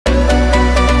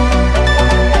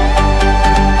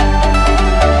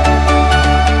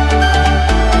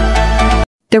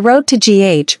The road to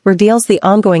GH reveals the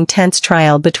ongoing tense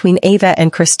trial between Ava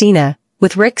and Kristina,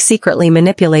 with Rick secretly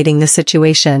manipulating the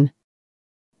situation.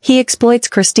 He exploits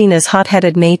Kristina's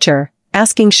hot-headed nature,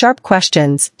 asking sharp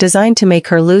questions designed to make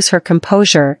her lose her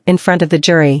composure in front of the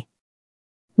jury.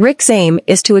 Rick's aim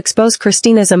is to expose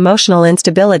Kristina's emotional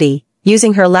instability,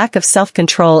 using her lack of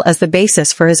self-control as the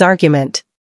basis for his argument.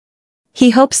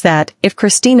 He hopes that, if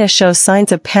Kristina shows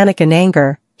signs of panic and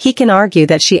anger, he can argue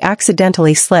that she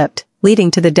accidentally slipped,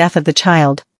 leading to the death of the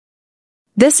child.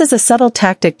 This is a subtle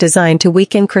tactic designed to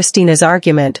weaken Kristina's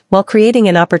argument while creating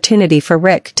an opportunity for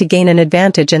Rick to gain an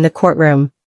advantage in the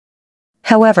courtroom.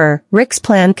 However, Rick's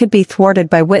plan could be thwarted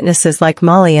by witnesses like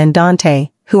Molly and Dante,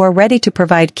 who are ready to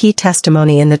provide key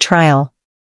testimony in the trial.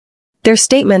 Their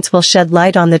statements will shed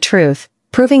light on the truth,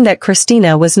 proving that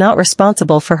Kristina was not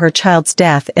responsible for her child's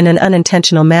death in an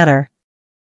unintentional manner.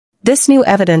 This new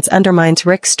evidence undermines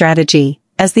Rick's strategy,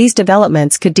 as these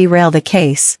developments could derail the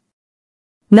case.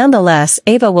 Nonetheless,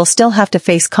 Ava will still have to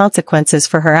face consequences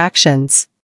for her actions.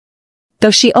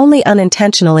 Though she only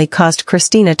unintentionally caused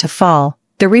Kristina to fall,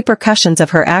 the repercussions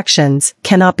of her actions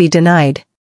cannot be denied.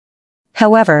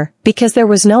 However, because there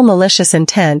was no malicious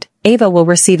intent, Ava will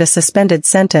receive a suspended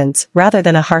sentence rather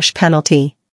than a harsh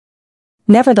penalty.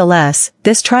 Nevertheless,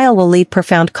 this trial will lead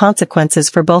profound consequences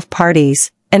for both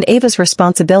parties, and Ava's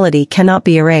responsibility cannot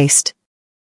be erased.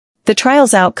 The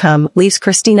trial's outcome leaves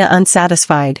Kristina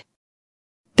unsatisfied.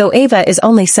 Though Ava is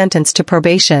only sentenced to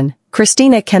probation,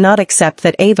 Kristina cannot accept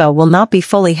that Ava will not be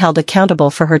fully held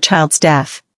accountable for her child's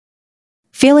death.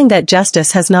 Feeling that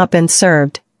justice has not been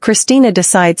served, Kristina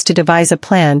decides to devise a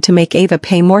plan to make Ava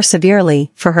pay more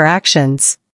severely for her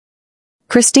actions.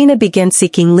 Kristina begins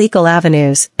seeking legal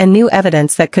avenues and new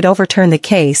evidence that could overturn the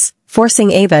case,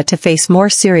 forcing Ava to face more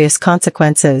serious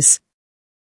consequences.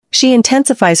 She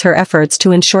intensifies her efforts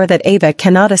to ensure that Ava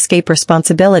cannot escape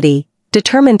responsibility,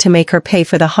 determined to make her pay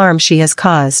for the harm she has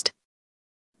caused.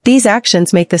 These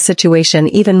actions make the situation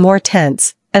even more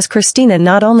tense, as Kristina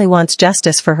not only wants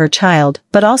justice for her child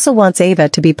but also wants Ava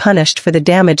to be punished for the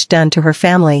damage done to her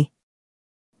family.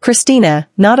 Kristina,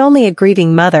 not only a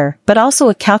grieving mother but also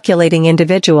a calculating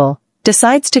individual,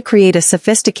 decides to create a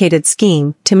sophisticated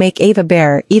scheme to make Ava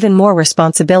bear even more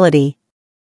responsibility.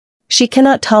 She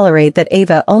cannot tolerate that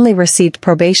Ava only received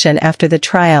probation after the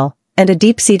trial, and a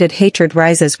deep-seated hatred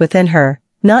rises within her,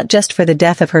 not just for the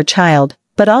death of her child,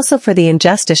 but also for the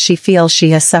injustice she feels she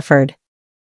has suffered.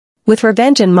 With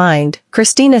revenge in mind,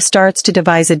 Kristina starts to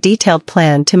devise a detailed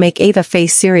plan to make Ava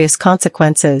face serious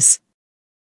consequences.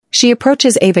 She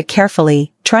approaches Ava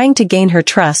carefully, trying to gain her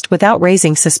trust without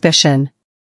raising suspicion.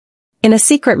 In a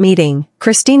secret meeting,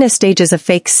 Kristina stages a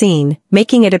fake scene,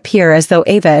 making it appear as though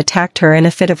Ava attacked her in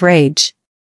a fit of rage.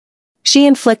 She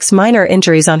inflicts minor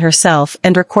injuries on herself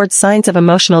and records signs of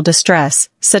emotional distress,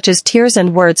 such as tears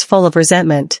and words full of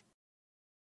resentment.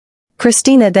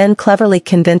 Kristina then cleverly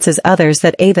convinces others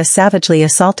that Ava savagely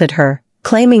assaulted her,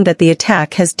 claiming that the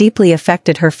attack has deeply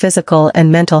affected her physical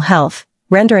and mental health,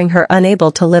 rendering her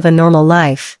unable to live a normal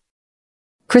life.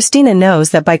 Kristina knows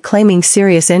that by claiming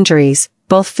serious injuries,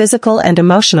 both physical and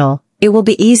emotional, it will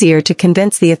be easier to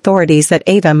convince the authorities that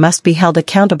Ava must be held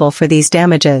accountable for these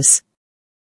damages.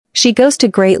 She goes to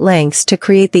great lengths to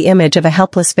create the image of a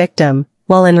helpless victim,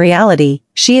 while in reality,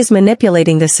 she is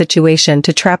manipulating the situation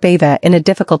to trap Ava in a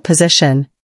difficult position.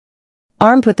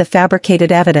 Armed with the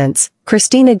fabricated evidence,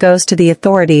 Kristina goes to the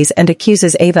authorities and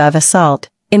accuses Ava of assault,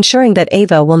 ensuring that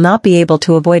Ava will not be able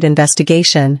to avoid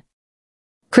investigation.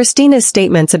 Kristina's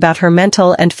statements about her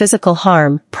mental and physical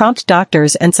harm prompt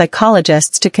doctors and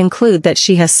psychologists to conclude that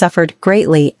she has suffered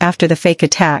greatly after the fake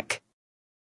attack.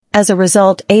 As a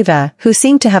result, Ava, who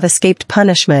seemed to have escaped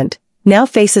punishment, now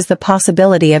faces the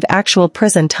possibility of actual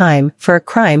prison time for a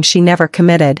crime she never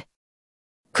committed.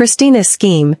 Kristina's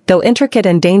scheme, though intricate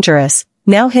and dangerous,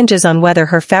 now hinges on whether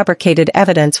her fabricated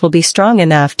evidence will be strong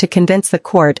enough to convince the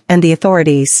court and the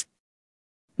authorities.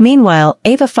 Meanwhile,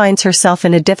 Ava finds herself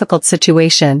in a difficult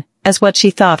situation, as what she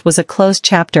thought was a closed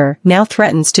chapter now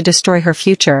threatens to destroy her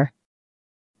future.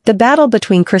 The battle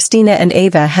between Kristina and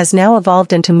Ava has now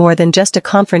evolved into more than just a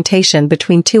confrontation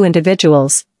between two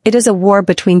individuals. It is a war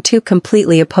between two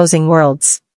completely opposing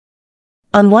worlds.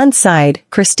 On one side,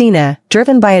 Kristina,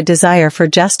 driven by a desire for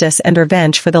justice and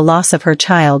revenge for the loss of her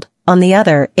child, on the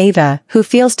other, Ava, who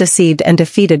feels deceived and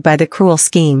defeated by the cruel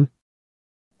scheme.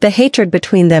 The hatred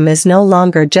between them is no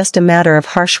longer just a matter of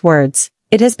harsh words,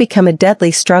 it has become a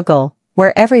deadly struggle,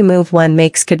 where every move one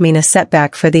makes could mean a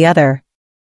setback for the other.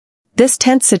 This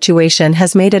tense situation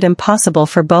has made it impossible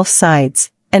for both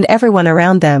sides, and everyone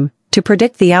around them, to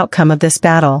predict the outcome of this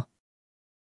battle.